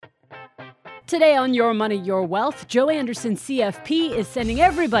Today on Your Money, Your Wealth, Joe Anderson, CFP, is sending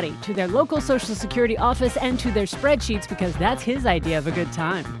everybody to their local Social Security office and to their spreadsheets because that's his idea of a good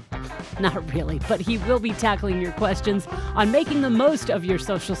time. Not really, but he will be tackling your questions on making the most of your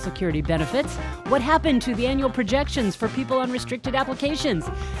Social Security benefits, what happened to the annual projections for people on restricted applications,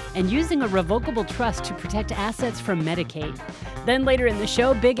 and using a revocable trust to protect assets from Medicaid. Then later in the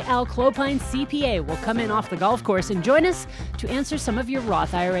show, Big Al Clopine, CPA, will come in off the golf course and join us to answer some of your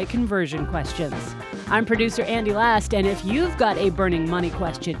Roth IRA conversion questions. I'm producer Andy Last, and if you've got a burning money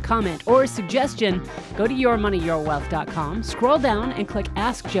question, comment, or suggestion, go to yourmoneyyourwealth.com, scroll down, and click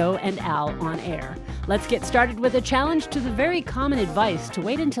Ask Joe and Al on air. Let's get started with a challenge to the very common advice to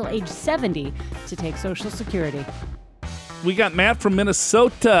wait until age 70 to take Social Security. We got Matt from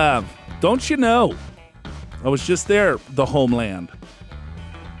Minnesota. Don't you know? I was just there, the homeland.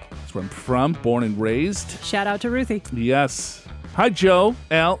 That's where I'm from, born and raised. Shout out to Ruthie. Yes. Hi, Joe,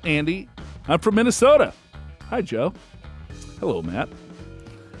 Al, Andy. I'm from Minnesota. Hi, Joe. Hello, Matt.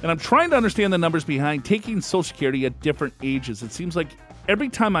 And I'm trying to understand the numbers behind taking Social Security at different ages. It seems like every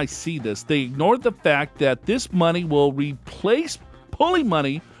time I see this, they ignore the fact that this money will replace pulling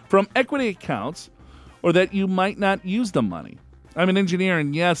money from equity accounts or that you might not use the money. I'm an engineer,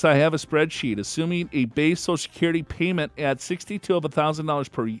 and yes, I have a spreadsheet. Assuming a base Social Security payment at $62 of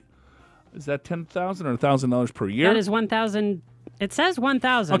 $1,000 per year. Is that $10,000 or $1,000 per year? That is $1,000. It says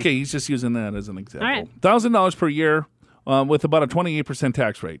 $1,000. Okay, he's just using that as an example. All right. $1,000 per year with about a 28%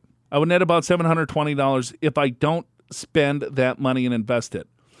 tax rate. I would net about $720 if I don't spend that money and invest it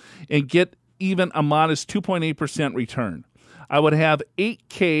and get even a modest 2.8% return. I would have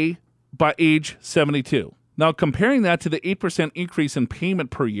 $8,000 by age 72. Now, comparing that to the 8% increase in payment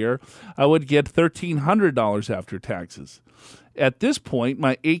per year, I would get $1,300 after taxes. At this point,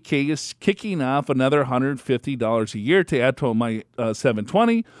 my $8,000 is kicking off another $150 a year to add to my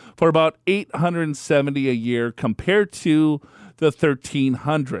 $720 for about $870 a year compared to the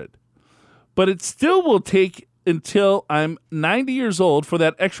 $1,300. But it still will take until I'm 90 years old for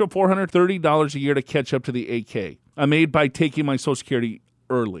that extra $430 a year to catch up to the $8,000 I made by taking my Social Security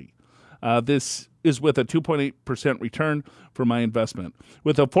early. This is with a 2.8% return for my investment.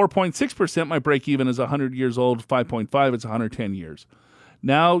 With a 4.6%, my break even is 100 years old. 5.5, it's 110 years.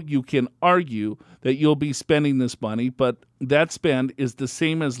 Now you can argue that you'll be spending this money, but that spend is the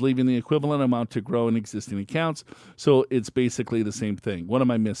same as leaving the equivalent amount to grow in existing accounts. So it's basically the same thing. What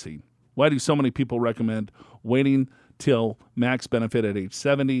am I missing? Why do so many people recommend waiting till max benefit at age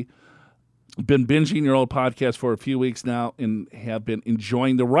 70? Been binging your old podcast for a few weeks now and have been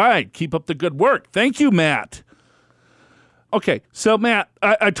enjoying the ride. Keep up the good work. Thank you, Matt. Okay, so Matt,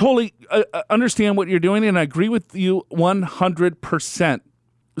 I totally understand what you're doing, and I agree with you 100%.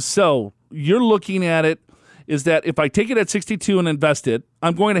 So you're looking at it is that if I take it at 62 and invest it,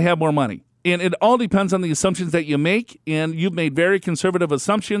 I'm going to have more money. And it all depends on the assumptions that you make, and you've made very conservative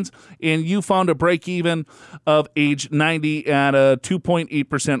assumptions, and you found a break-even of age 90 at a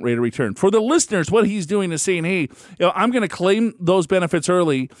 2.8% rate of return. For the listeners, what he's doing is saying, hey, I'm going to claim those benefits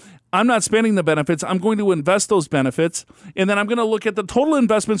early. I'm not spending the benefits. I'm going to invest those benefits, and then I'm going to look at the total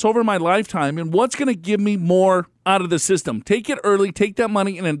investments over my lifetime and what's going to give me more out of the system. Take it early, take that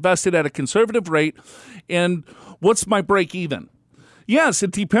money and invest it at a conservative rate, and what's my break-even? Yes,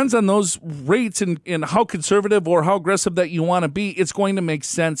 it depends on those rates and how conservative or how aggressive that you want to be. It's going to make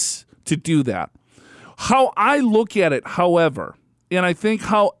sense to do that. How I look at it, however, and I think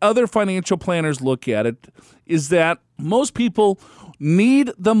how other financial planners look at it, is that most people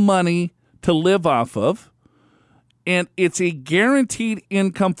need the money to live off of, and it's a guaranteed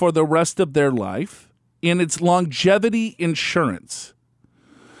income for the rest of their life, and it's longevity insurance.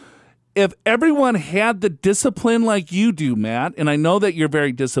 If everyone had the discipline like you do, Matt, and I know that you're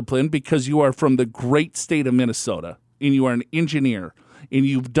very disciplined because you are from the great state of Minnesota, and you are an engineer, and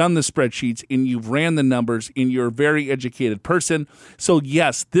you've done the spreadsheets, and you've ran the numbers, and you're a very educated person. So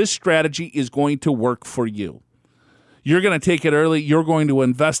yes, this strategy is going to work for you. You're going to take it early. You're going to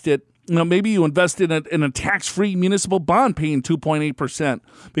invest it. Maybe you invest in a tax-free municipal bond paying 2.8%,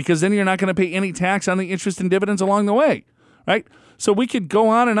 because then you're not going to pay any tax on the interest and dividends along the way, right? So we could go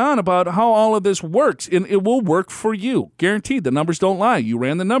on and on about how all of this works, and it will work for you. Guaranteed. The numbers don't lie. You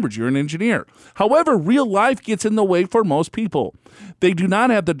ran the numbers. You're an engineer. However, real life gets in the way for most people. They do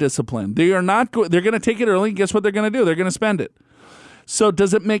not have the discipline. They're going to take it early, and guess what they're going to do? They're going to spend it. So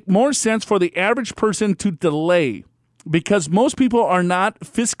does it make more sense for the average person to delay? Because most people are not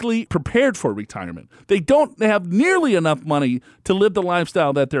fiscally prepared for retirement. They don't have nearly enough money to live the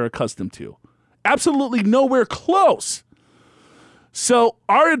lifestyle that they're accustomed to. Absolutely nowhere close. So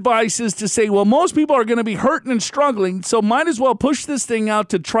our advice is to say, well, most people are going to be hurting and struggling, so might as well push this thing out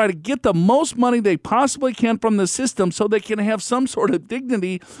to try to get the most money they possibly can from the system so they can have some sort of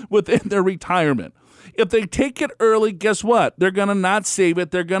dignity within their retirement. If they take it early, guess what? They're going to not save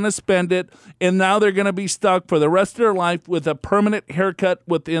it. They're going to spend it, and now they're going to be stuck for the rest of their life with a permanent haircut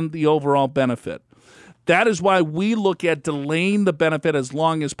within the overall benefit. That is why we look at delaying the benefit as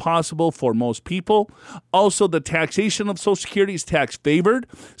long as possible for most people. Also, the taxation of Social Security is tax favored.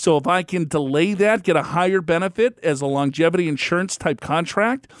 So if I can delay that, get a higher benefit as a longevity insurance type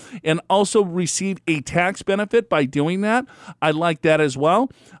contract, and also receive a tax benefit by doing that, I like that as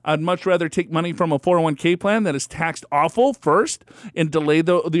well. I'd much rather take money from a 401k plan that is taxed awful first and delay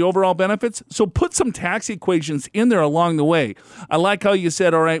the overall benefits. So put some tax equations in there along the way. I like how you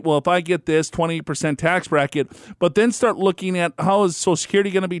said, all right, well, if I get this 20% tax bracket, but then start looking at how is Social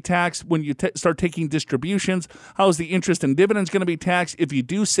Security going to be taxed when you start taking distributions? How is the interest and dividends going to be taxed if you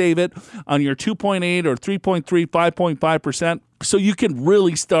do save it on your 2.8 or 3.3, 5.5%? So you can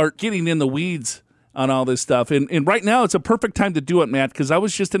really start getting in the weeds on all this stuff. And right now, it's a perfect time to do it, Matt, because I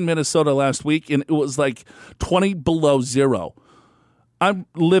was just in Minnesota last week, and it was like 20 below zero. I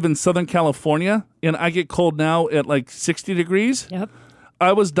live in Southern California, and I get cold now at like 60 degrees. Yep.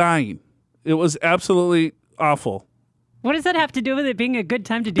 I was dying. It was absolutely awful. What does that have to do with it being a good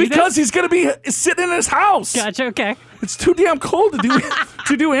time to do Because this? he's going to be sitting in his house. Gotcha, okay. It's too damn cold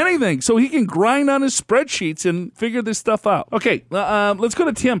to do anything. So he can grind on his spreadsheets and figure this stuff out. Okay, let's go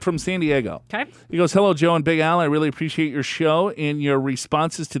to Tim from San Diego. Okay. He goes, hello, Joe and Big Al. I really appreciate your show and your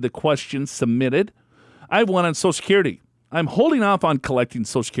responses to the questions submitted. I have one on Social Security. I'm holding off on collecting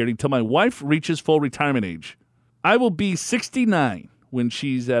Social Security until my wife reaches full retirement age. I will be 69 when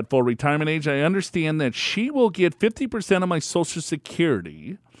she's at full retirement age. I understand that she will get 50% of my Social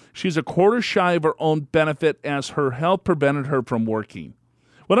Security. She's a quarter shy of her own benefit as her health prevented her from working.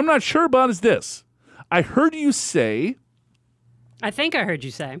 What I'm not sure about is this. I heard you say... I think I heard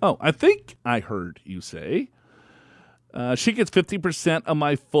you say. Oh, I think I heard you say she gets 50% of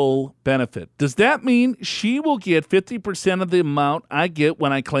my full benefit. Does that mean she will get 50% of the amount I get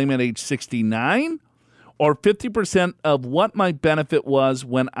when I claim at age 69? Or 50% of what my benefit was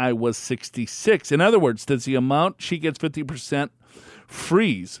when I was 66? In other words, does the amount she gets 50%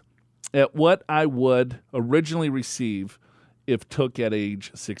 freeze at what I would originally receive if took at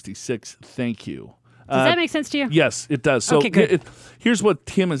age 66? Thank you. Does that make sense to you? Yes, it does. So okay, good. Here's what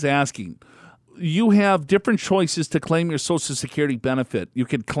Tim is asking. You have different choices to claim your Social Security benefit. You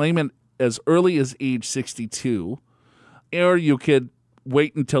could claim it as early as age 62, or you could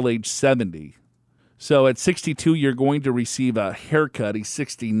wait until age 70. So at 62, you're going to receive a haircut. He's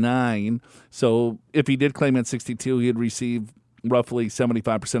 69. So if he did claim at 62, he'd receive roughly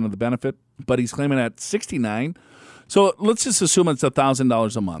 75% of the benefit. But he's claiming at 69. So let's just assume it's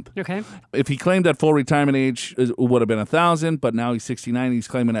 $1,000 a month. Okay. If he claimed at full retirement age, it would have been $1,000, but now he's 69, he's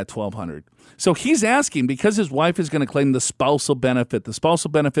claiming at $1,200. So he's asking, because his wife is going to claim the spousal benefit. The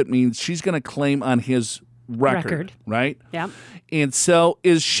spousal benefit means she's going to claim on his record, right? Yeah. And so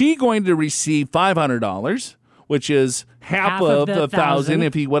is she going to receive $500, which is half of the $1,000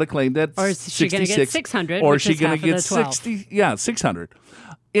 if he would have claimed that? Or is she going to get $600? Or is she going to get $60? Yeah, $600.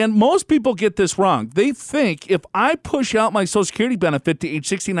 And most people get this wrong. They think if I push out my Social Security benefit to age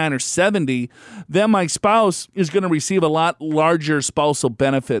 69 or 70, then my spouse is going to receive a lot larger spousal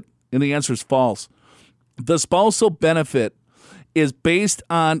benefit. And the answer is false. The spousal benefit is based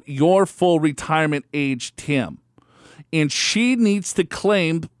on your full retirement age, Tim. And she needs to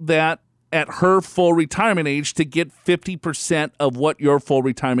claim that at her full retirement age to get 50% of what your full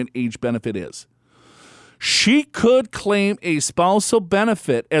retirement age benefit is. She could claim a spousal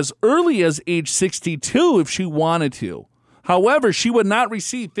benefit as early as age 62 if she wanted to. However, she would not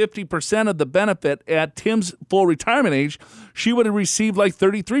receive 50% of the benefit at Tim's full retirement age. She would have received like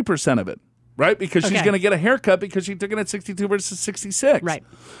 33% of it, right? Because she's going to get a haircut because she took it at 62 versus 66. Right.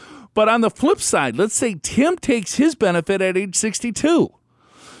 But on the flip side, let's say Tim takes his benefit at age 62.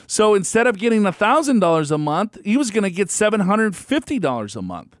 So instead of getting $1,000 a month, he was going to get $750 a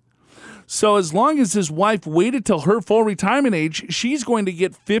month. So as long as his wife waited till her full retirement age, she's going to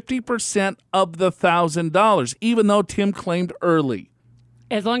get 50% of the $1,000, even though Tim claimed early.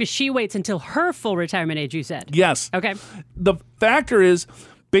 As long as she waits until her full retirement age, you said? Yes. Okay. The factor is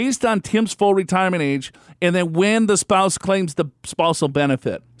based on Tim's full retirement age and then when the spouse claims the spousal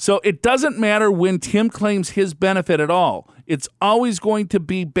benefit. So it doesn't matter when Tim claims his benefit at all. It's always going to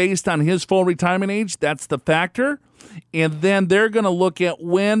be based on his full retirement age. That's the factor. And then they're going to look at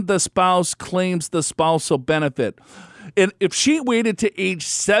when the spouse claims the spousal benefit. And if she waited to age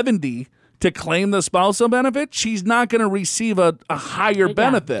 70 to claim the spousal benefit, she's not going to receive a higher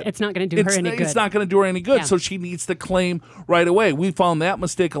benefit. It's not going to do her any good. It's not going to do her any good. Yeah. So she needs to claim right away. We found that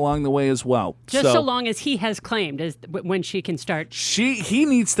mistake along the way as well. Just so long as he has claimed is when she can start. He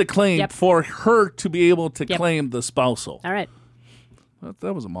needs to claim for her to be able to claim the spousal. All right.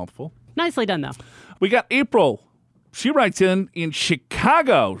 That was a mouthful. Nicely done, though. We got April. She writes in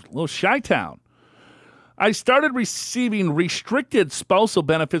Chicago, a little Chi-town. I started receiving restricted spousal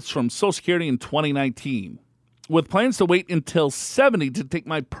benefits from Social Security in 2019, with plans to wait until 70 to take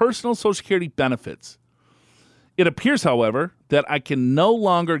my personal Social Security benefits. It appears, however, that I can no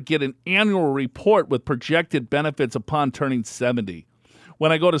longer get an annual report with projected benefits upon turning 70.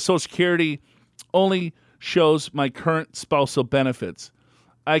 When I go to Social Security, only shows my current spousal benefits.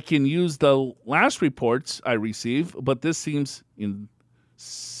 I can use the last reports I receive, but this seems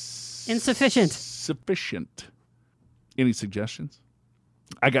insufficient. Any suggestions?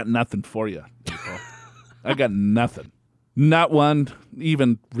 I got nothing for you, people. I got nothing. Not one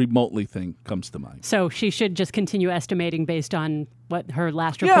even remotely thing comes to mind. So she should just continue estimating based on what her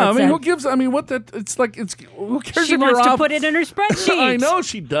last report said. Yeah, I mean, said. who gives? I mean, who cares? She wants to put it in her spreadsheet. I know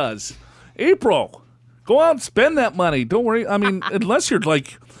she does. April, go out and spend that money. Don't worry. I mean, unless you're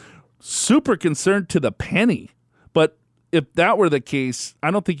like super concerned to the penny. But if that were the case,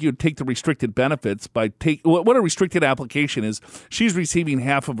 I don't think you'd take the restricted benefits what a restricted application is. She's receiving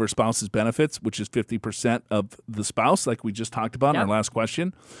half of her spouse's benefits, which is 50% of the spouse, like we just talked about in our last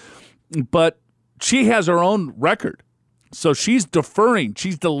question. But she has her own record. So she's deferring,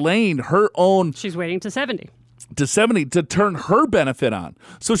 she's delaying her own. She's waiting to 70. To 70 to turn her benefit on.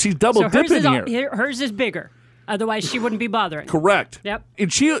 So she's double dipping here. Hers is bigger. Otherwise, she wouldn't be bothering. Correct. Yep.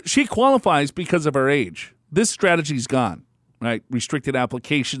 And she qualifies because of her age. This strategy's gone, right? Restricted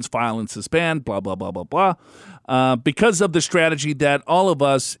applications, file and suspend, blah, blah, blah, blah, blah. Because of the strategy that all of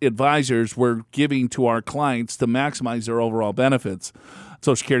us advisors were giving to our clients to maximize their overall benefits,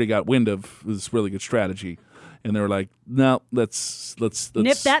 Social Security got wind of this really good strategy. And they were like, no, let's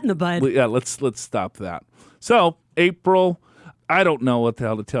nip that in the bud. Yeah, let's stop that. So, April, I don't know what the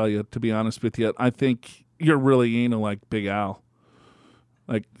hell to tell you, to be honest with you. I think you're really anal like Big Al.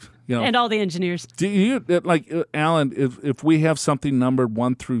 Like, you know. And all the engineers. Do you, like, Alan, if we have something numbered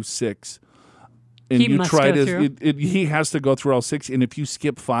 1 through 6, and you try to, he has to go through all 6, and if you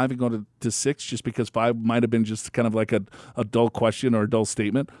skip 5 and go to 6, just because 5 might have been just kind of like a dull question or a dull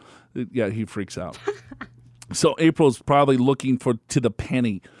statement, yeah, he freaks out. So April's probably looking to the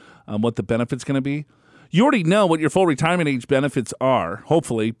penny what the benefit's going to be. You already know what your full retirement age benefits are,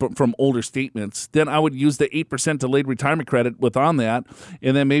 hopefully, from older statements. Then I would use the 8% delayed retirement credit on that,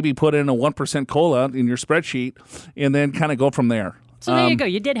 and then maybe put in a 1% COLA in your spreadsheet, and then kind of go from there. So there you go.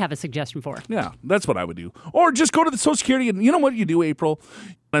 You did have a suggestion for her. Yeah, that's what I would do. Or just go to the Social Security, and you know what you do, April?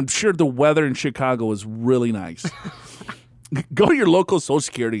 I'm sure the weather in Chicago is really nice. Go to your local Social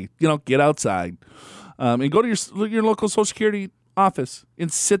Security, get outside, and go to your local Social Security office and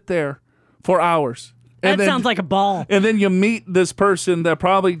sit there for hours. That sounds like a ball. And then you meet this person that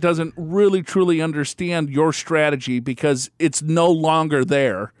probably doesn't really, truly understand your strategy because it's no longer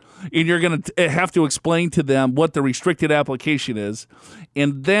there. And you're going to have to explain to them what the restricted application is.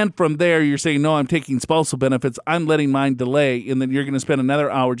 And then from there, you're saying, no, I'm taking spousal benefits. I'm letting mine delay. And then you're going to spend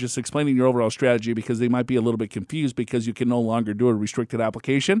another hour just explaining your overall strategy because they might be a little bit confused because you can no longer do a restricted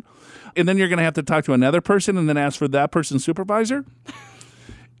application. And then you're going to have to talk to another person and then ask for that person's supervisor.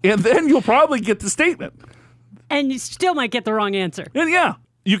 And then you'll probably get the statement. And you still might get the wrong answer. And yeah,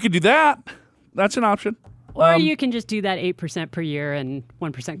 you could do that. That's an option. Or you can just do that 8% per year and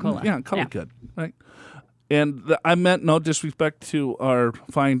 1% COLA. Yeah, call it good, right? And I meant no disrespect to our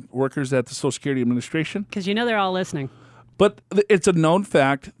fine workers at the Social Security Administration. Because they're all listening. But it's a known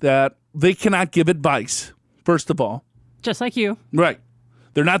fact that they cannot give advice, first of all. Just like you. Right.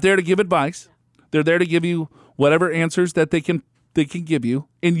 They're not there to give advice. They're there to give you whatever answers that they can give you,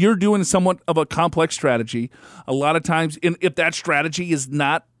 and you're doing somewhat of a complex strategy a lot of times, and if that strategy is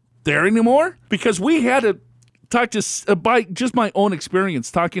not there anymore, because we had to talk to, by just my own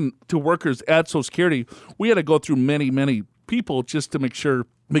experience talking to workers at Social Security, we had to go through many, many people just to make sure,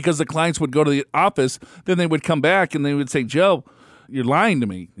 because the clients would go to the office, then they would come back and they would say, Joe, you're lying to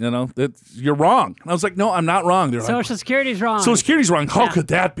me, that you're wrong. And I was like, no, I'm not wrong. They're Social Security's wrong. Social Security's wrong. How could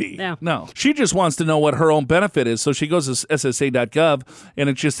that be? Yeah. No. She just wants to know what her own benefit is. So she goes to SSA.gov and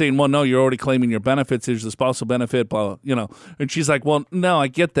it's just saying, well, no, you're already claiming your benefits. There's the spousal benefit, blah, And she's like, well, no, I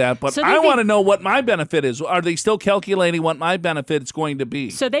get that, but I want to know what my benefit is. Are they still calculating what my benefit is going to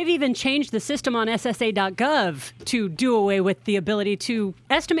be? So they've even changed the system on SSA.gov to do away with the ability to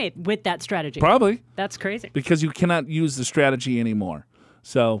estimate with that strategy. Probably. That's crazy. Because you cannot use the strategy anymore.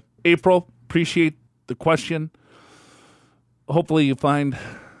 So April, appreciate the question. Hopefully you find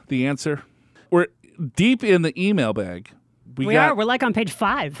the answer. We're deep in the email bag. We are. We're like on page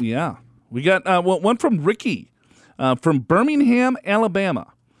 5. Yeah. We got one from Ricky from Birmingham,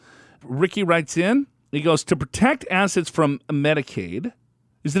 Alabama. Ricky writes in. He goes, to protect assets from Medicaid,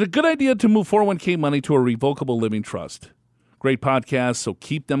 is it a good idea to move 401k money to a revocable living trust? Great podcast, so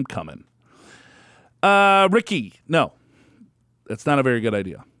keep them coming. Ricky, no. That's not a very good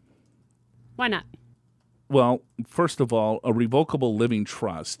idea. Why not? Well, first of all, a revocable living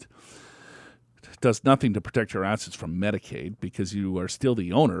trust does nothing to protect your assets from Medicaid because you are still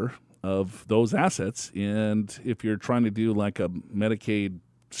the owner of those assets. And if you're trying to do like a Medicaid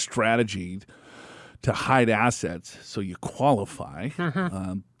strategy to hide assets so you qualify,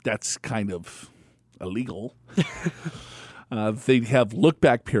 that's kind of illegal. They have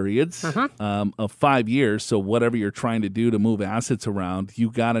look-back periods of 5 years. So whatever you're trying to do to move assets around, you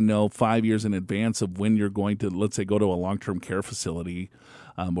got to know 5 years in advance of when you're going to, let's say, go to a long-term care facility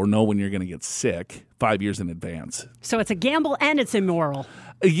or know when you're going to get sick 5 years in advance. So it's a gamble and it's immoral.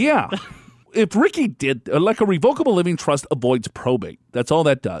 Yeah. If Ricky did, like a revocable living trust avoids probate. That's all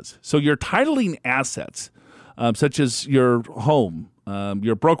that does. So you're titling assets such as your home,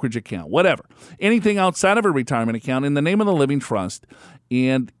 your brokerage account, whatever, anything outside of a retirement account in the name of the living trust.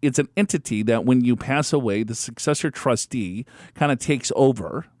 And it's an entity that when you pass away, the successor trustee kind of takes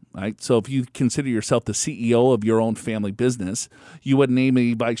over, right? So if you consider yourself the CEO of your own family business, you would name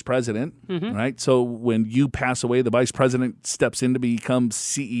a vice president, right? So when you pass away, the vice president steps in to become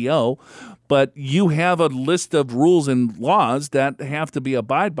CEO, but you have a list of rules and laws that have to be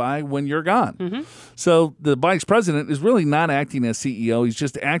abide by when you're gone. So the vice president is really not acting as CEO. He's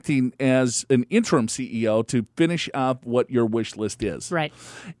just acting as an interim CEO to finish up what your wish list is. Right.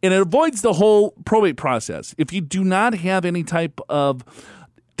 And it avoids the whole probate process. If you do not have any type of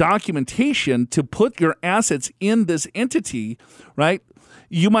documentation to put your assets in this entity, right?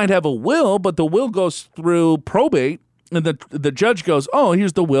 You might have a will, but the will goes through probate, and the judge goes, oh,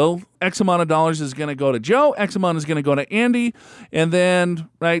 here's the will. X amount of dollars is going to go to Joe. X amount is going to go to Andy. And then,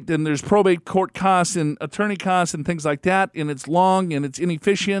 right, then there's probate court costs and attorney costs and things like that. And it's long and it's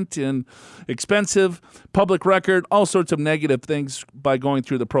inefficient and expensive, public record, all sorts of negative things by going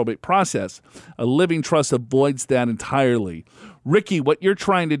through the probate process. A living trust avoids that entirely. Ricky, what you're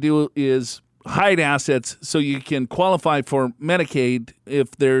trying to do is hide assets so you can qualify for Medicaid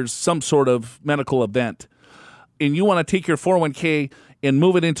if there's some sort of medical event. And you want to take your 401k and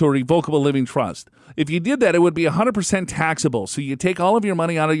move it into a revocable living trust. If you did that, it would be 100% taxable. So you take all of your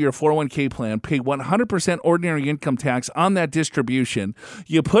money out of your 401k plan, pay 100% ordinary income tax on that distribution.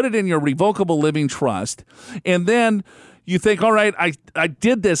 You put it in your revocable living trust, and then you think, all right, I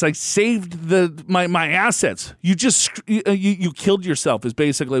did this. I saved my assets. You just you killed yourself is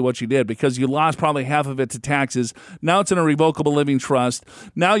basically what you did because you lost probably half of it to taxes. Now it's in a revocable living trust.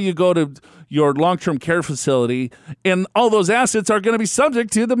 Now you go to your long-term care facility, and all those assets are going to be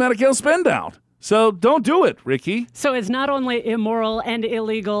subject to the Medi-Cal spend down. So don't do it, Ricky. So it's not only immoral and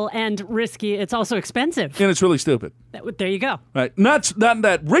illegal and risky, it's also expensive. And it's really stupid. There you go. Right. Not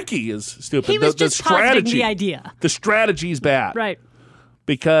that Ricky is stupid. He was just positing the idea. The strategy's bad. Right.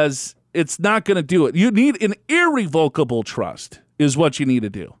 Because it's not going to do it. You need an irrevocable trust is what you need to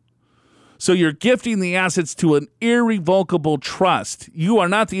do. So you're gifting the assets to an irrevocable trust. You are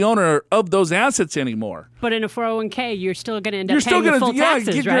not the owner of those assets anymore. But in a 401k, you're still going to end up paying the full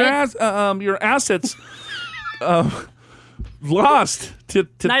taxes, right? Your assets lost to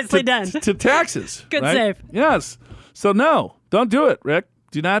Nicely done. To taxes. Good right? save. Yes. So no, don't do it, Rick.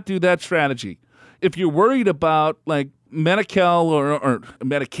 Do not do that strategy. If you're worried about like Medi-Cal or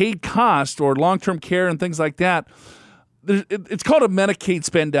Medicaid cost or long-term care and things like that, it's called a Medicaid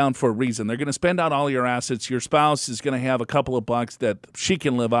spend down for a reason. They're going to spend out all your assets. Your spouse is going to have a couple of bucks that she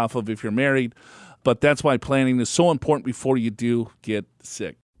can live off of if you're married. But that's why planning is so important before you do get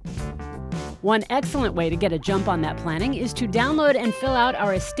sick. One excellent way to get a jump on that planning is to download and fill out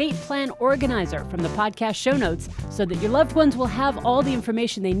our estate plan organizer from the podcast show notes so that your loved ones will have all the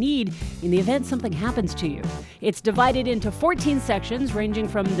information they need in the event something happens to you. It's divided into 14 sections ranging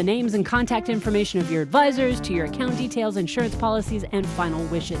from the names and contact information of your advisors to your account details, insurance policies, and final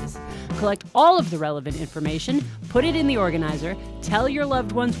wishes. Collect all of the relevant information, put it in the organizer, tell your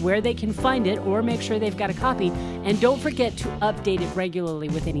loved ones where they can find it or make sure they've got a copy, and don't forget to update it regularly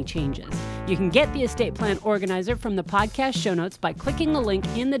with any changes. You can get the estate plan organizer from the podcast show notes by clicking the link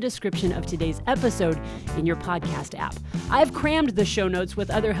in the description of today's episode in your podcast app. I've crammed the show notes with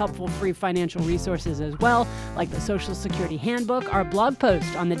other helpful free financial resources as well, like the Social Security Handbook, our blog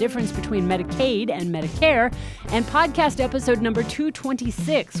post on the difference between Medicaid and Medicare, and podcast episode number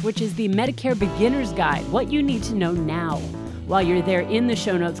 226, which is the Medicare Beginner's Guide, what you need to know now. While you're there in the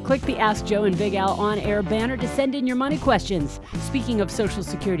show notes, click the Ask Joe and Big Al on-air banner to send in your money questions. Speaking of Social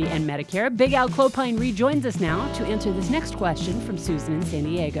Security and Medicare, Big Al Clopine rejoins us now to answer this next question from Susan in San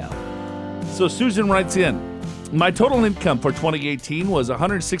Diego. So Susan writes in, my total income for 2018 was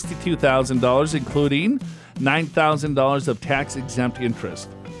 $162,000, including $9,000 of tax-exempt interest.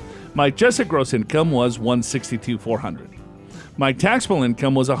 My adjusted gross income was $162,400. My taxable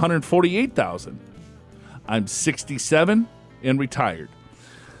income was $148,000. I'm 67 and retired.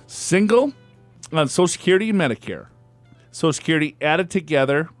 Single on Social Security and Medicare. Social Security added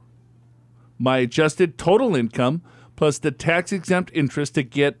together my adjusted total income plus the tax-exempt interest to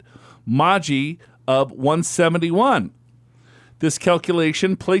get MAGI of $171. This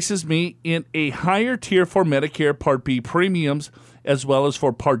calculation places me in a higher tier for Medicare Part B premiums as well as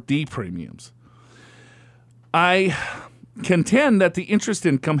for Part D premiums. I contend that the interest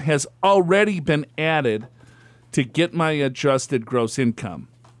income has already been added to get my adjusted gross income.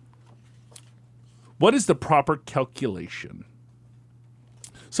 What is the proper calculation?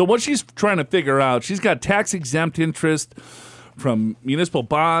 So what she's trying to figure out, she's got tax-exempt interest from municipal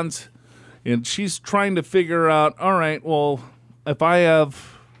bonds, and she's trying to figure out, all right, well, if I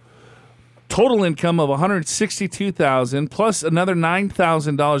have total income of $162,000 plus another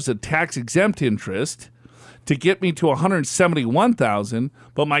 $9,000 of tax-exempt interest to get me to $171,000,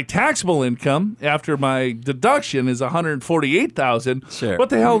 but my taxable income after my deduction is $148,000. Sure.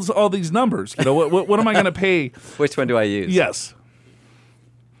 What the hell's all these numbers? You know, what am I going to pay? Which one do I use? Yes.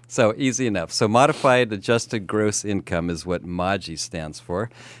 So easy enough. So modified adjusted gross income is what MAGI stands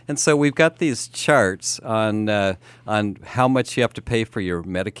for. And so we've got these charts on how much you have to pay for your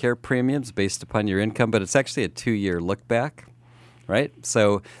Medicare premiums based upon your income, but it's actually a 2-year look back. Right?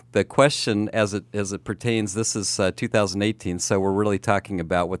 So the question as it pertains, this is 2018, so we're really talking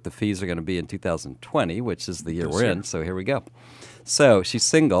about what the fees are going to be in 2020, which is the year we're in. So here we go. So she's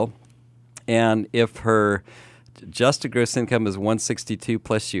single, and if her adjusted gross income is $162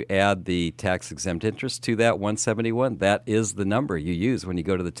 plus you add the tax-exempt interest to that $171, that is the number you use when you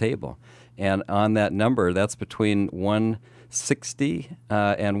go to the table. And on that number, that's between $160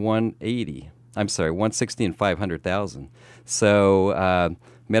 and $180. I'm sorry, $160 and $500,000. So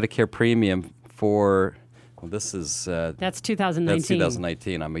Medicare premium for this is that's 2019. That's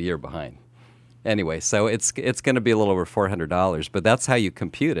 2019. I'm a year behind. Anyway, so it's going to be a little over $400, but that's how you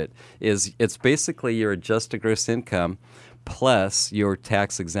compute it. It's basically your adjusted gross income plus your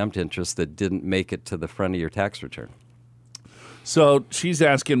tax-exempt interest that didn't make it to the front of your tax return. So she's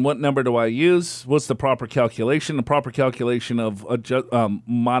asking, what number do I use? What's the proper calculation? The proper calculation of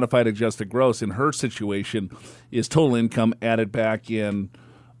modified adjusted gross in her situation is total income added back in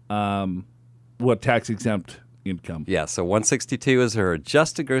tax-exempt income. Yeah, so 162 is her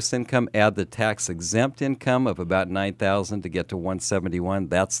adjusted gross income. Add the tax-exempt income of about $9,000 to get to 171.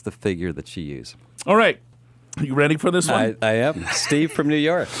 That's the figure that she used. All right. Are you ready for this one? I am. Steve from New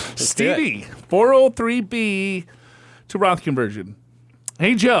York. Stevie, 403B. To Roth conversion.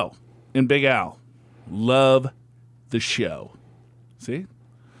 Hey, Joe and Big Al. Love the show. See?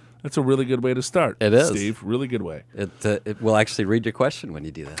 That's a really good way to start. It is. Steve, really good way. It will actually read your question when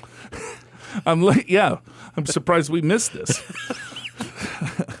you do that. I'm surprised we missed this.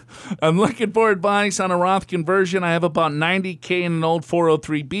 I'm looking for advice on a Roth conversion. I have about $90K in an old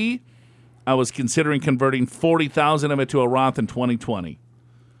 403B. I was considering converting $40,000 of it to a Roth in 2020.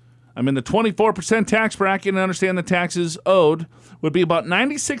 I'm in the 24% tax bracket and understand the taxes owed would be about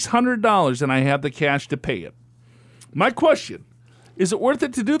 $9,600, and I have the cash to pay it. My question, is it worth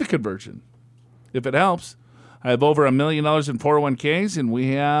it to do the conversion? If it helps, I have over $1 million in 401ks, and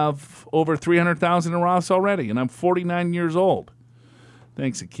we have over $300,000 in Roths already, and I'm 49 years old.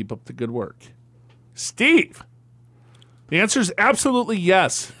 Thanks, and keep up the good work. Steve, the answer is absolutely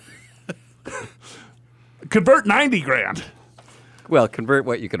yes. Convert $90,000. Well, convert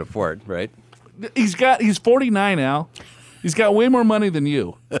what you can afford, right? He's 49 now. He's got way more money than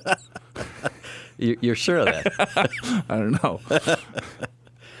you. You're sure of that? I don't know.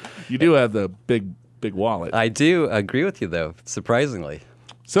 You do have the big wallet. I do agree with you, though, surprisingly.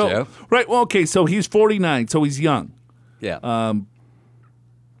 So, Joe? right, well, okay, so he's 49, so he's young. Yeah.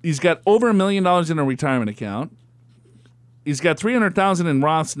 He's got over $1 million in a retirement account. He's got $300,000 in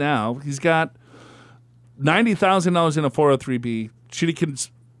Roths now. He's got $90,000 in a 403B. Should he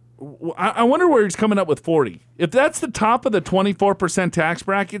I wonder where he's coming up with 40. If that's the top of the 24% tax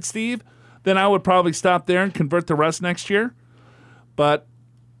bracket, Steve, then I would probably stop there and convert the rest next year. But,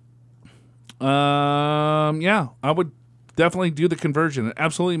 yeah, I would definitely do the conversion. It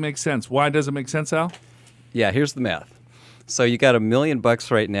absolutely makes sense. Why does it make sense, Al? Yeah, here's the math. So you got $1 million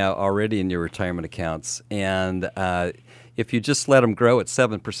right now already in your retirement accounts, and if you just let them grow at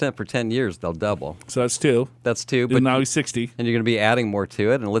 7% for 10 years, they'll double. So that's 2. That's 2. But now he's 60. And you're going to be adding more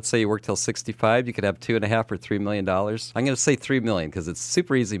to it. And let's say you work till 65, you could have $2.5 or $3 million. I'm going to say $3 million because it's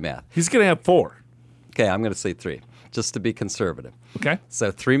super easy math. He's going to have 4. Okay, I'm going to say 3, just to be conservative. Okay.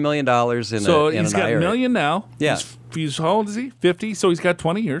 So $3 million in So in he's an got IRA. $1 million now. Yeah. He's how old is he? 50. So he's got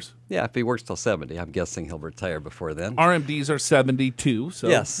 20 years. Yeah, if he works till 70, I'm guessing he'll retire before then. RMDs are 72. So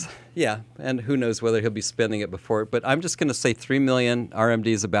Yes, yeah, and who knows whether he'll be spending it before. But I'm just going to say 3 million. RMD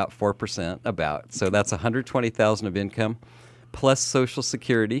is about 4%, about. So that's 120,000 of income, plus Social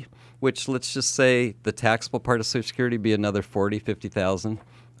Security, which let's just say the taxable part of Social Security be another 40, 50,000.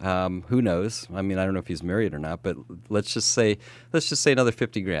 Who knows? I mean, I don't know if he's married or not, but let's just say another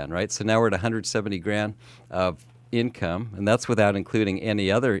 50 grand, right? So now we're at 170 grand of income, and that's without including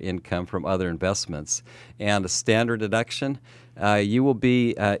any other income from other investments. And a standard deduction, you will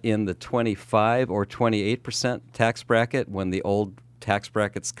be in the 25 or 28% tax bracket when the old tax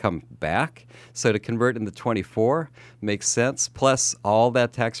brackets come back. So to convert into 24 makes sense, plus all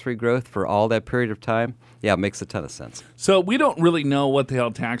that tax-free growth for all that period of time. Yeah, it makes a ton of sense. So we don't really know what the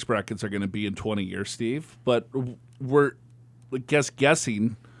hell tax brackets are going to be in 20 years, Steve, but we're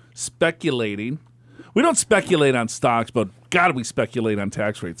guessing, speculating. We don't speculate on stocks, but God, we speculate on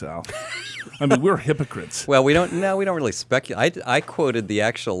tax rates, Al. I mean, we're hypocrites. Well, we don't really speculate. I quoted the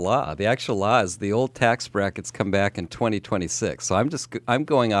actual law. The actual law is the old tax brackets come back in 2026. So I'm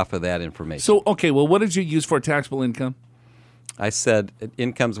going off of that information. So, okay, well, what did you use for taxable income? I said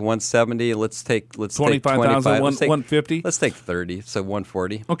income's 170. Let's take 25,000, 150? Let's take 30, so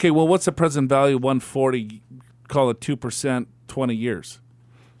 140. Okay, well, what's the present value of 140? Call it 2%, 20 years.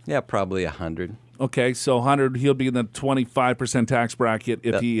 Yeah, probably 100. Okay, so 100, he'll be in the 25% tax bracket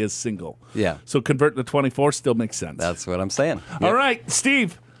if he is single. Yeah. So convert to 24 still makes sense. That's what I'm saying. Yep. All right,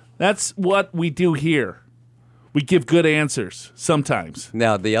 Steve, that's what we do here. We give good answers sometimes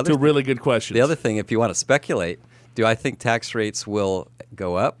Now, to really good questions. The other thing, if you want to speculate, do I think tax rates will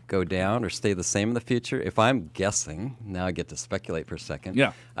go up, go down, or stay the same in the future? If I'm guessing, now I get to speculate for a second.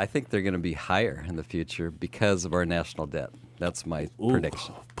 Yeah. I think they're going to be higher in the future because of our national debt. That's my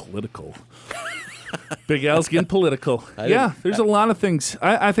prediction. Political. Big Al's getting political. Yeah, there's a lot of things.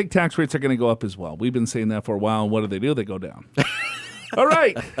 I think tax rates are going to go up as well. We've been saying that for a while, and what do? They go down. All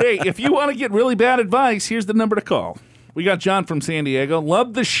right. Hey, if you want to get really bad advice, here's the number to call. We got John from San Diego.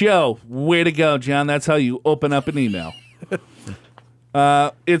 Love the show. Way to go, John. That's how you open up an email.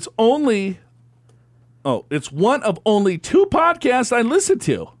 It's one of only 2 podcasts I listen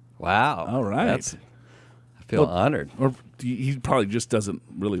to. Wow. All right. I feel honored. Or he probably just doesn't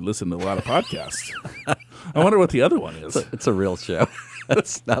really listen to a lot of podcasts. I wonder what the other one is. It's a real show.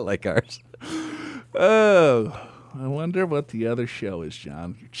 It's not like ours. Oh, I wonder what the other show is,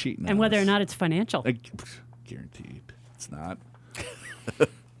 John. You're cheating on And whether us. or not it's financial. Guaranteed. It's not.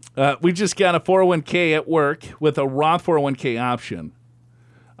 We just got a 401k at work with a Roth 401k option.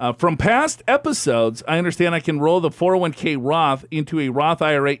 From past episodes, I understand I can roll the 401k Roth into a Roth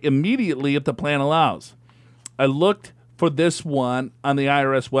IRA immediately if the plan allows. I looked for this one on the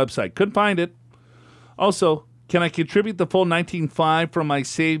IRS website. Couldn't find it. Also, can I contribute the full $19,500 from my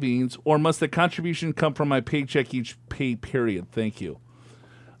savings, or must the contribution come from my paycheck each pay period? Thank you.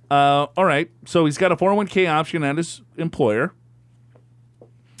 All right. So he's got a 401k option at his employer.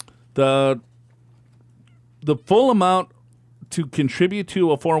 The full amount to contribute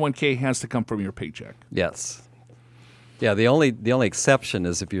to a 401k has to come from your paycheck. Yes. Yeah, the only exception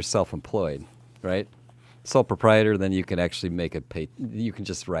is if you're self-employed, right? Sole proprietor, then you can actually make a pay. You can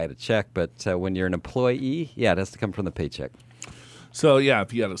just write a check, but when you're an employee, yeah, it has to come from the paycheck. So yeah,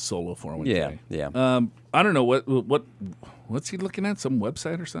 if you had a solo 401k, Yeah. I don't know what's he looking at? Some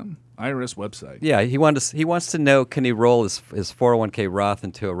website or something? IRS website. Yeah, he wants to know, can he roll his 401k Roth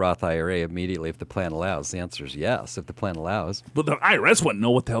into a Roth IRA immediately if the plan allows? The answer is yes, if the plan allows. But the IRS wouldn't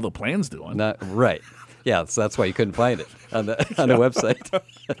know what the hell the plan's doing. Right. Yeah, so that's why you couldn't find it on the website.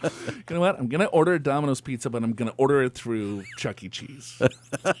 You know what? I'm gonna order a Domino's pizza, but I'm gonna order it through Chuck E. Cheese.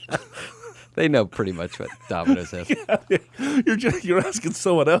 They know pretty much what Domino's has. You're asking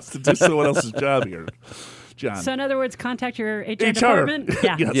someone else to do someone else's job here, John. So in other words, contact your HR department?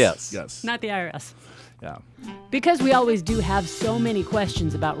 Yeah. Yes. Not the IRS. Yeah. Because we always do have so many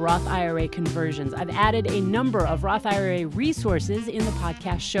questions about Roth IRA conversions, I've added a number of Roth IRA resources in the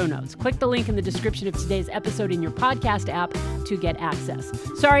podcast show notes. Click the link in the description of today's episode in your podcast app to get access.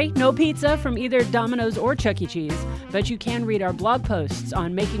 Sorry, no pizza from either Domino's or Chuck E. Cheese, but you can read our blog posts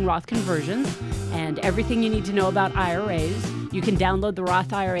on making Roth conversions and everything you need to know about IRAs. You can download the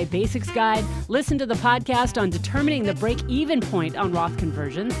Roth IRA Basics Guide, listen to the podcast on determining the break-even point on Roth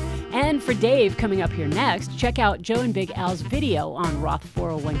conversions, and for Dave, coming up here next, check out Joe and Big Al's video on Roth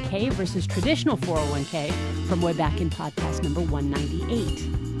 401k versus traditional 401k from way back in podcast number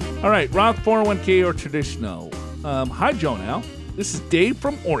 198. All right, Roth 401k or traditional. Hi, Joe and Al. This is Dave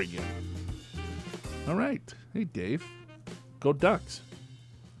from Oregon. All right. Hey, Dave. Go Ducks.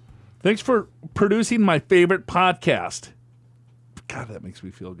 Thanks for producing my favorite podcast. God, that makes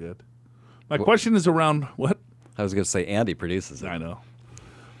me feel good. My question is around what? I was going to say Andy produces it. I know.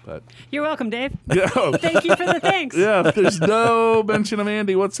 But You're welcome, Dave. yeah, Thank you for the thanks. yeah, there's no mention of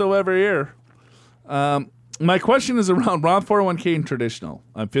Andy whatsoever here. My question is around Roth 401k and traditional.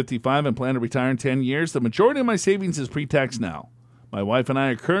 I'm 55 and plan to retire in 10 years. The majority of my savings is pre-tax now. My wife and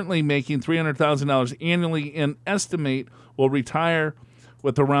I are currently making $300,000 annually and estimate we'll retire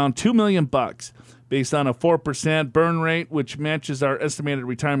with around $2 million based on a 4% burn rate, which matches our estimated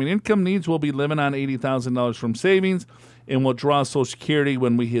retirement income needs. We'll be living on $80,000 from savings, and we'll draw Social Security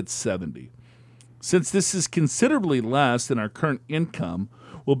when we hit 70. Since this is considerably less than our current income,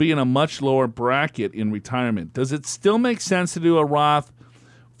 we'll be in a much lower bracket in retirement. Does it still make sense to do a Roth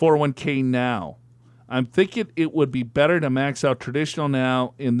 401k now? I'm thinking it would be better to max out traditional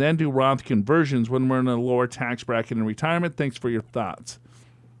now and then do Roth conversions when we're in a lower tax bracket in retirement. Thanks for your thoughts.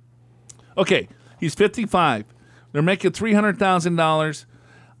 Okay, he's 55. They're making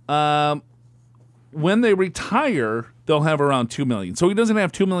 $300,000. When they retire, they'll have around $2 million. So he doesn't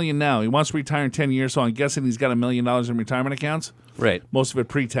have $2 million now. He wants to retire in 10 years, so I'm guessing he's got $1 million in retirement accounts. Right. Most of it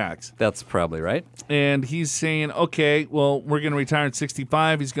pre-tax. That's probably right. And he's saying, okay, well, we're going to retire at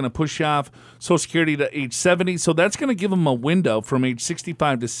 65. He's going to push off Social Security to age 70. So that's going to give him a window from age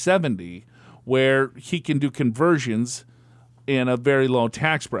 65 to 70 where he can do conversions in a very low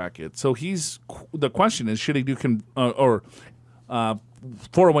tax bracket. So the question is, should he do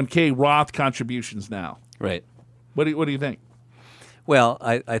 401k Roth contributions now? Right. What do you think? Well,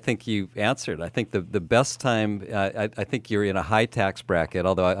 I think you answered. I think the best time, I think you're in a high tax bracket,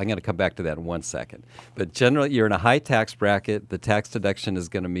 although I'm going to come back to that in 1 second. But generally, you're in a high tax bracket. The tax deduction is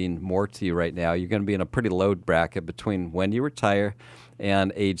going to mean more to you right now. You're going to be in a pretty low bracket between when you retire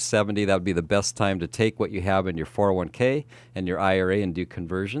and age 70. That would be the best time to take what you have in your 401k and your IRA and do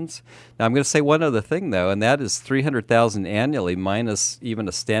conversions. Now, I'm going to say one other thing, though, and that is $300,000 annually minus even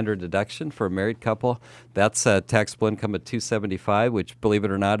a standard deduction for a married couple. That's a taxable income of $275,000, which, believe it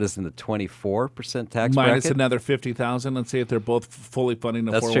or not, is in the 24% tax Minus bracket. another $50,000. Let's say if they're both fully funding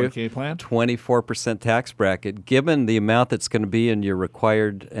a That's 401k true. plan. 24% tax bracket. Given the amount that's going to be in your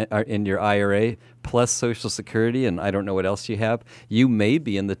required in your IRA plus Social Security, and I don't know what else you have, you may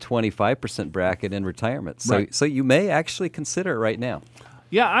be in the 25% bracket in retirement. So, Right. so you may actually consider it right now.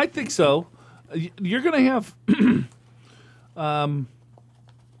 Yeah, I think so. You're going to have.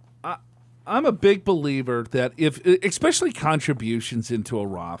 I'm a big believer that especially contributions into a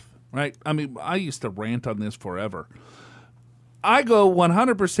Roth, right? I mean, I used to rant on this forever. I go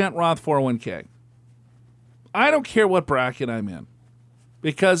 100% Roth 401k. I don't care what bracket I'm in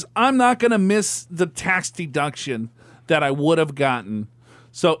because I'm not going to miss the tax deduction that I would have gotten.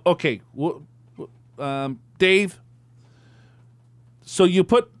 So, okay, Dave, so you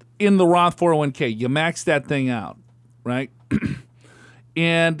put in the Roth 401k, you max that thing out, right?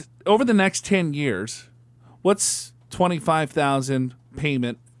 And over the next 10 years, what's $25,000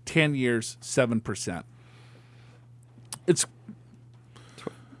 payment, 10 years, 7%? It's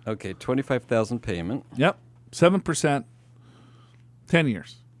Okay, $25,000 payment. Yep, 7%, 10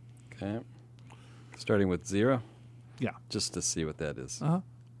 years. Okay, starting with 0. Yeah. Just to see what that is. Uh-huh.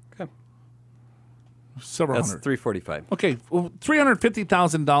 Okay, Several that's hundred. $345. Okay, well,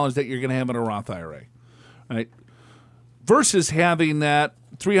 $350,000 that you're going to have in a Roth IRA, right? Versus having that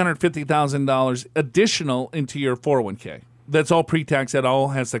 $350,000 additional into your 401k. That's all pre-tax. That all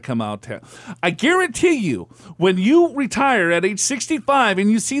has to come out. I guarantee you, when you retire at age 65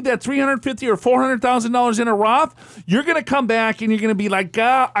 and you see that $350,000 or $400,000 in a Roth, you're going to come back and you're going to be like,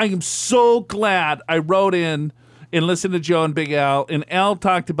 God, I am so glad I wrote in and listened to Joe and Big Al. And Al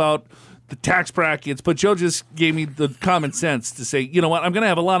talked about the tax brackets, but Joe just gave me the common sense to say, you know what, I'm going to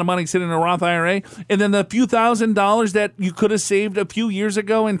have a lot of money sitting in a Roth IRA, and then the few $1,000s that you could have saved a few years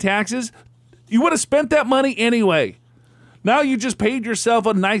ago in taxes, you would have spent that money anyway. Now you just paid yourself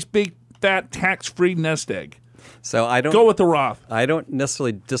a nice big fat tax-free nest egg. So I don't Go with the Roth. I don't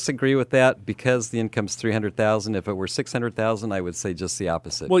necessarily disagree with that because the income's $300,000. If it were $600,000, I would say just the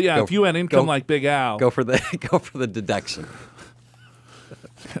opposite. Well, yeah, if you had income like Big Al. go for the deduction.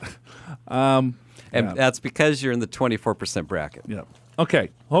 And that's because you're in the 24% bracket. Yeah. Okay.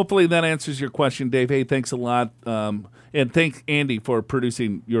 Hopefully that answers your question, Dave. Hey, thanks a lot. And thanks, Andy, for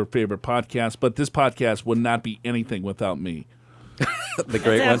producing your favorite podcast. But this podcast would not be anything without me. The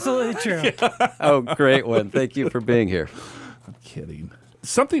great That's one. absolutely true. Oh, great one. Thank you for being here. I'm kidding.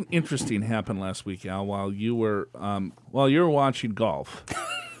 Something interesting happened last week, Al, while you were watching golf.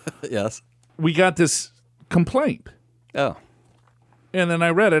 Yes. We got this complaint, Oh, and then I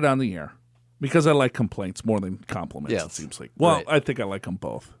read it on the air because I like complaints more than compliments, Yes. it seems like. Well, Right. I think I like them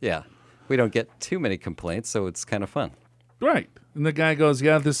both. yeah. We don't get too many complaints, so it's kind of fun. Right. And the guy goes,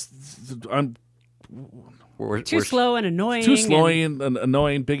 yeah, I'm We're Too slow and annoying. too slow and and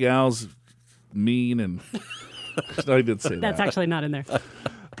annoying. Big Al's mean, and I did say that's that. actually not in there.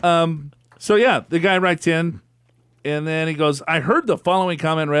 So yeah, the guy writes in, and then he goes, I heard the following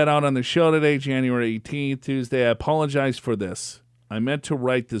comment read out on the show today, January 18th, Tuesday. I apologize for this. I meant to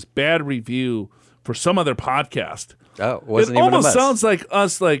write this bad review for some other podcast. Oh, it It wasn't even almost a mess. sounds like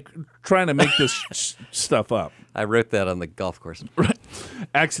us trying to make this stuff up. I wrote that on the golf course.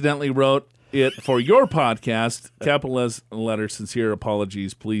 Accidentally wrote it for your podcast. Capital letter, sincere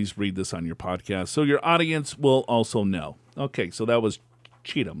apologies. Please read this on your podcast so your audience will also know. Okay, so that was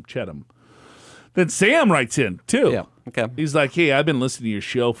Cheatham. Then Sam writes in, too. Yeah, okay. He's like, hey, I've been listening to your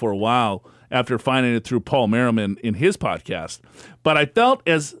show for a while after finding it through Paul Merriman in his podcast. But I felt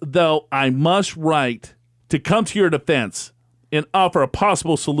as though I must write to come to your defense and offer a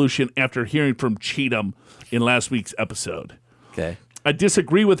possible solution after hearing from Cheatham in last week's episode. Okay. I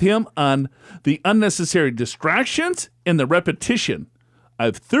disagree with him on the unnecessary distractions and the repetition.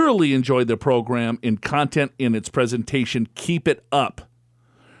 I've thoroughly enjoyed the program and content in its presentation. Keep it up.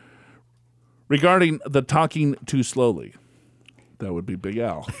 Regarding the talking too slowly, that would be Big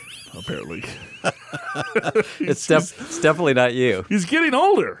Al, apparently. It's definitely not you. He's getting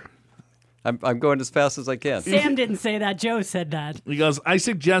older. I'm going as fast as I can. Sam didn't say that. Joe said that. He goes, I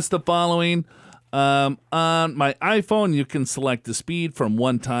suggest the following. On my iPhone, you can select the speed from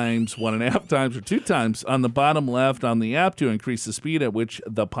 1 times, 1.5 times, or 2 times on the bottom left on the app to increase the speed at which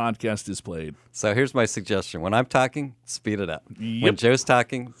the podcast is played. So here's my suggestion. When I'm talking, speed it up. Yep. When Joe's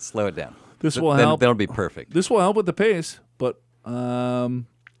talking, slow it down. This will Then help. That'll be perfect. This will help with the pace, but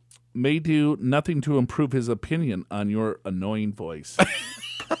may do nothing to improve his opinion on your annoying voice.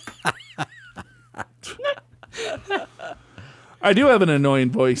 I do have an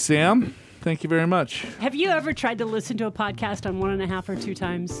annoying voice, Sam. Thank you very much. Have you ever tried to listen to a podcast on 1.5 or 2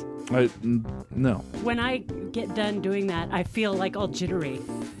 times? No. When I get done doing that, I feel like all jittery.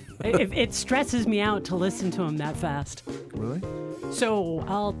 It stresses me out to listen to them that fast. Really? So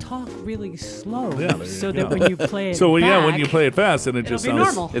I'll talk really slow Yeah, there you so go. that when you play it So, back, when you play it fast, and it it'll just be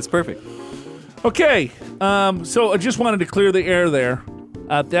sounds normal. It's perfect. Okay. So I just wanted to clear the air there.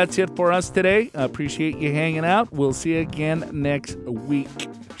 That's it for us today. I appreciate you hanging out. We'll see you again next week.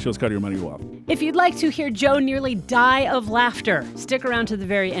 Show's called Your Money, Your Wealth. If you'd like to hear Joe nearly die of laughter, stick around to the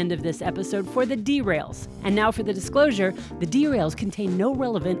very end of this episode for the derails. And now for the disclosure, the derails contain no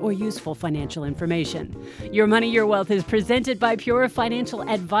relevant or useful financial information. Your Money, Your Wealth is presented by Pure Financial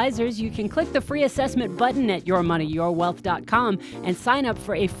Advisors. You can click the free assessment button at yourmoneyyourwealth.com and sign up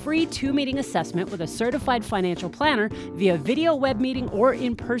for a free 2-meeting assessment with a certified financial planner via video web meeting or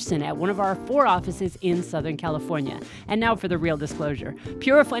in person at one of our 4 offices in Southern California. And now for the real disclosure.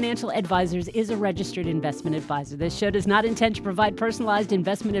 Pure Financial Advisors is a registered investment advisor. This show does not intend to provide personalized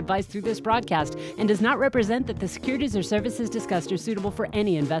investment advice through this broadcast and does not represent that the securities or services discussed are suitable for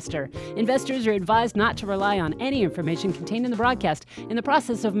any investor. Investors are advised not to rely on any information contained in the broadcast in the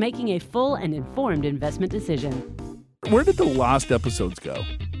process of making a full and informed investment decision. Where did the lost episodes go?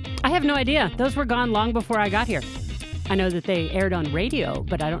 I have no idea. Those were gone long before I got here. I know that they aired on radio,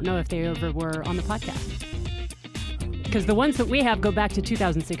 but I don't know if they ever were on the podcast. Because the ones that we have go back to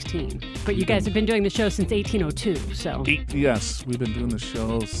 2016. But you guys have been doing the show since 1802, so... Yes, we've been doing the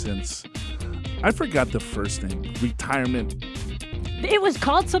show since... I forgot the first name. Retirement. It was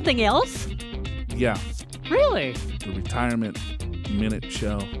called something else? Yeah, Really? the Retirement Minute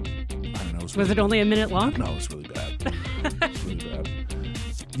Show. I don't know. Was it only a minute long? No, it was really bad. It was really bad.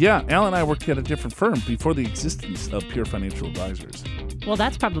 Yeah, Al and I worked at a different firm before the existence of Pure Financial Advisors. Well,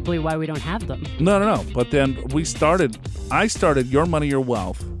 that's probably why we don't have them. No. But then I started Your Money, Your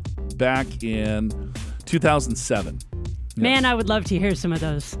Wealth back in 2007. Man, I would love to hear some of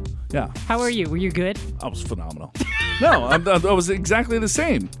those. Yeah. How are you? Were you good? I was phenomenal. No, I was exactly the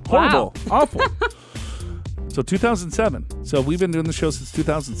same. Horrible. Wow. Awful. So 2007. So we've been doing the show since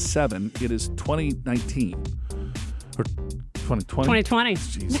 2007. It is 2019 or 2020. 2020.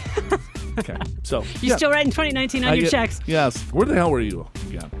 Jeez. Okay. So You're still writing 2019 on your checks. Yes. Where the hell were you?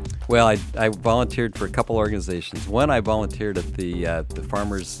 Yeah. Well, I volunteered for a couple organizations. One, I volunteered at the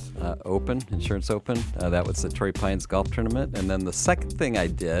Farmers Open, Insurance Open. That was the Torrey Pines Golf Tournament. And then the second thing I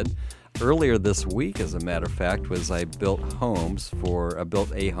did earlier this week, as a matter of fact, was I built a home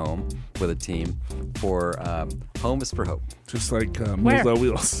with a team for Home is for Hope. Just like Where? Meals on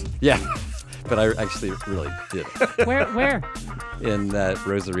Wheels. Yeah, but I actually really did it Where? in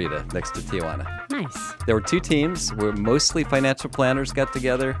Rosarita, next to Tijuana. Nice. There were 2 teams where mostly financial planners got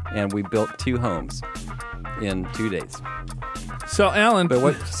together, and we built 2 homes in 2 days. So Alan,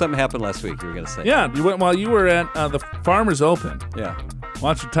 But something happened last week, you were going to say. yeah, you went while you were at the Farmers Open Yeah,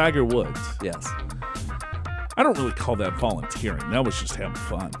 watching Tiger Woods. yes. I don't really call that volunteering. That was just having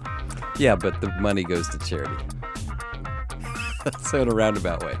fun. Yeah, but the money goes to charity. So in a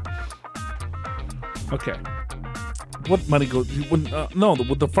roundabout way. Okay. What money goes? No,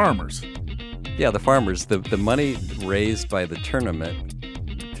 with the farmers. Yeah, the farmers, the money raised by the tournament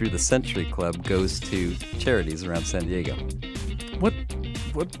through the Century Club goes to charities around San Diego. What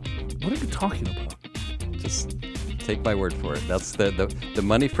are you talking about? Just take my word for it. That's the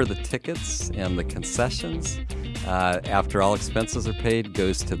money for the tickets and the concessions, after all expenses are paid,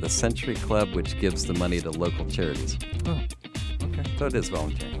 goes to the Century Club, which gives the money to local charities. Oh, okay. So it is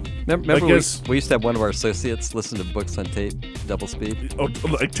volunteering. Remember we used to have one of our associates listen to books on tape, double speed? Oh,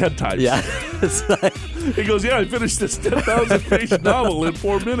 like 10 times. Yeah. It's like, He goes, yeah, I finished this 10,000-page novel in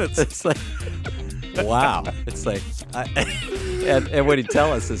 4 minutes. it's like, wow. It's like, and when he'd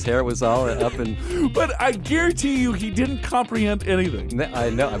tell us, his hair was all up and... But I guarantee you he didn't comprehend anything.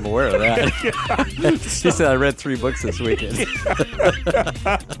 I know, I'm aware of that. He said, I read 3 books this weekend. You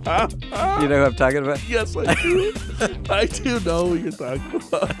know who I'm talking about? Yes, I do. I do know what you're talking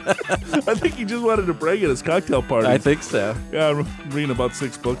about. I think he just wanted to brag at his cocktail party. I think so. Yeah, I'm reading about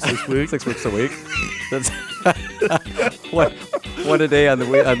 6 books this week. 6 books a week. That's one a day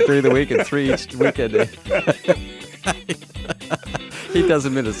during the week and 3 each weekend day. He does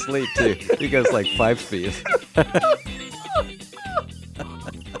them in his sleep too. He goes like 5 speed.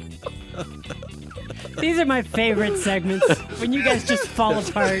 These are my favorite segments when you guys just fall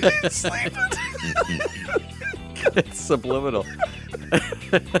apart. It's subliminal.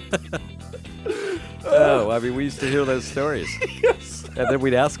 Oh, I mean, we used to hear those stories. Yes. And then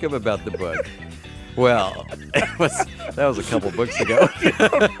we'd ask him about the book. Well, that was a couple books ago.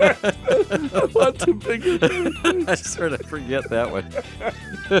 I want to bigger. I sort of forget that one.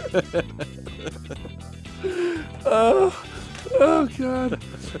 Oh God.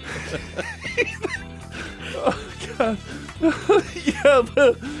 Oh God. Yeah,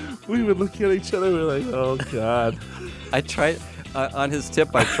 but we would look at each other and we're like, oh God. I tried on his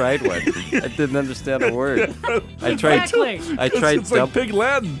tip. I tried one. I didn't understand a word. I tried. Exactly. I tried It's like Pig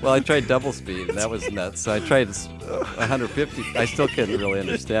Latin. Well, I tried double speed, and that was nuts. So I tried 150. I still couldn't really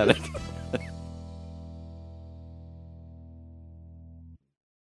understand it.